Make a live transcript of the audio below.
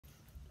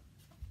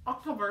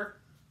October.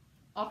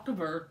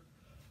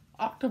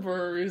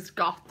 October is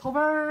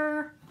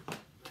Goth-Tober.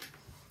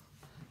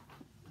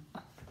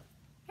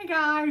 Hey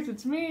guys,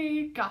 it's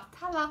me,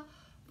 Goth-Tober,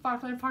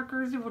 Firefly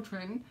Parker's evil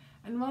twin,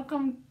 and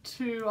welcome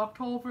to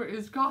October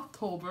is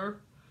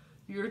Goth-Tober,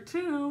 Year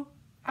 2,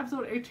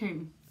 Episode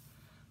 18.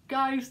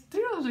 Guys, do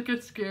you always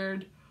get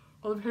scared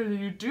of the behavior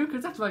you do,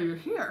 because that's why you're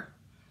here.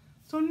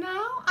 So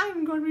now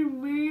I'm going to be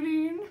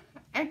reading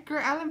Edgar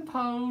Allan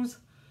Poe's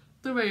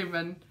The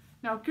Raven.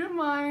 Now keep in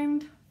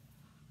mind,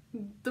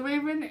 The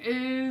Raven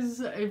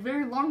is a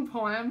very long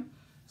poem,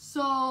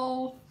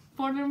 so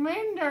for the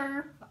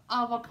remainder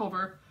of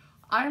October,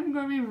 I'm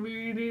going to be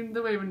reading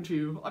The Raven to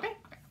you, okay?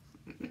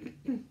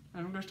 I'm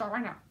going to start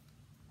right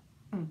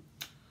now.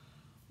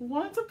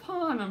 Once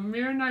upon a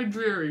mere night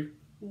dreary,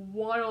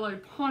 while I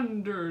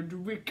pondered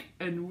weak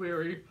and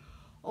weary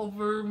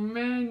over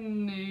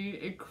many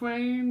a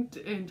quaint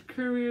and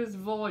curious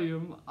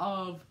volume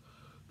of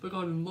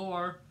forgotten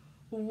lore,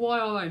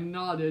 while I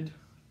nodded,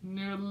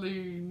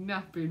 nearly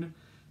napping,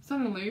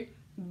 suddenly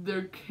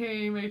there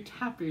came a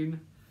tapping,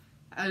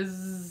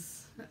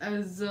 as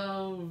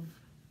of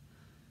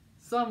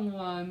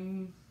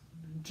someone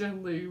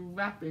gently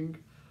rapping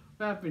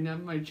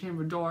at my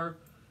chamber door.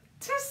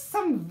 "'Tis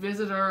some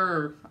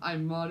visitor," I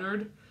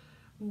muttered,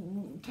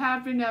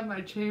 tapping at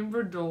my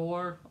chamber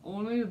door,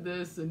 only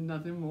this and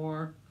nothing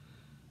more.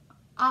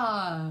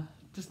 Ah,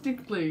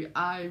 distinctly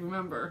I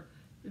remember,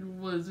 it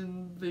was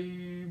in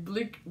the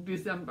bleak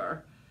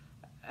December,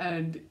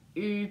 and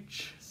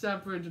each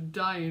separate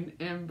dying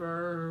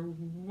ember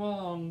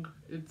wrung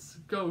its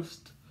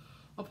ghost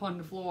upon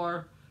the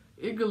floor.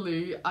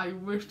 Eagerly I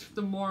wished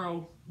the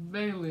morrow,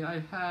 vainly I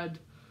had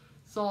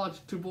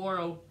sought to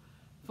borrow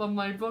from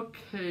my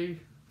bouquet,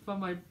 from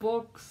my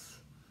books,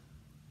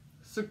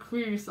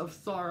 secrets of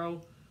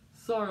sorrow,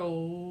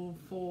 sorrow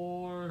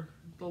for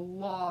the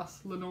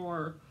lost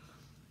Lenore,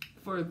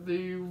 for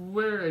the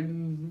rare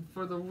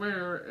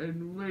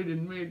and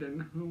radiant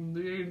maiden whom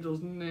the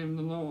angels name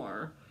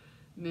Lenore,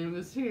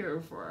 nameless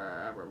here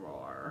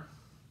forevermore.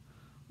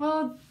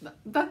 Well,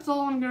 that's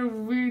all I'm going to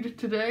read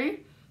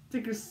today.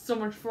 Thank you so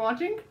much for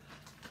watching.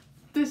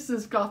 This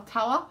is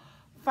Goth-Tober,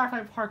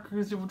 Firefly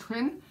Parker's evil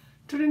twin.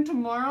 Tune in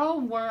tomorrow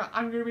where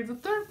I'm going to read the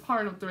third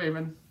part of The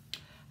Raven.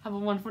 Have a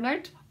wonderful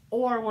night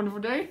or a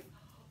wonderful day,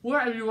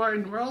 wherever you are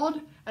in the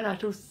world, and I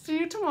shall see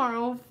you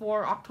tomorrow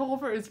for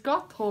October is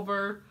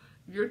Goth-Tober,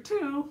 Year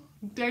 2,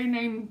 Day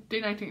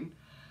 19.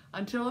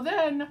 Until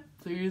then,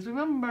 please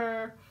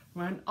remember,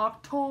 when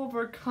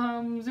October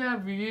comes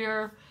every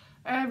year,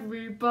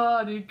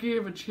 everybody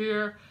give a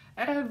cheer.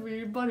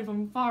 Everybody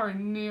from far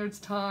and near, it's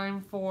time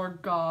for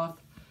Goth-Tober.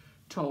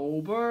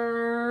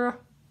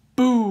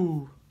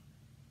 Boo!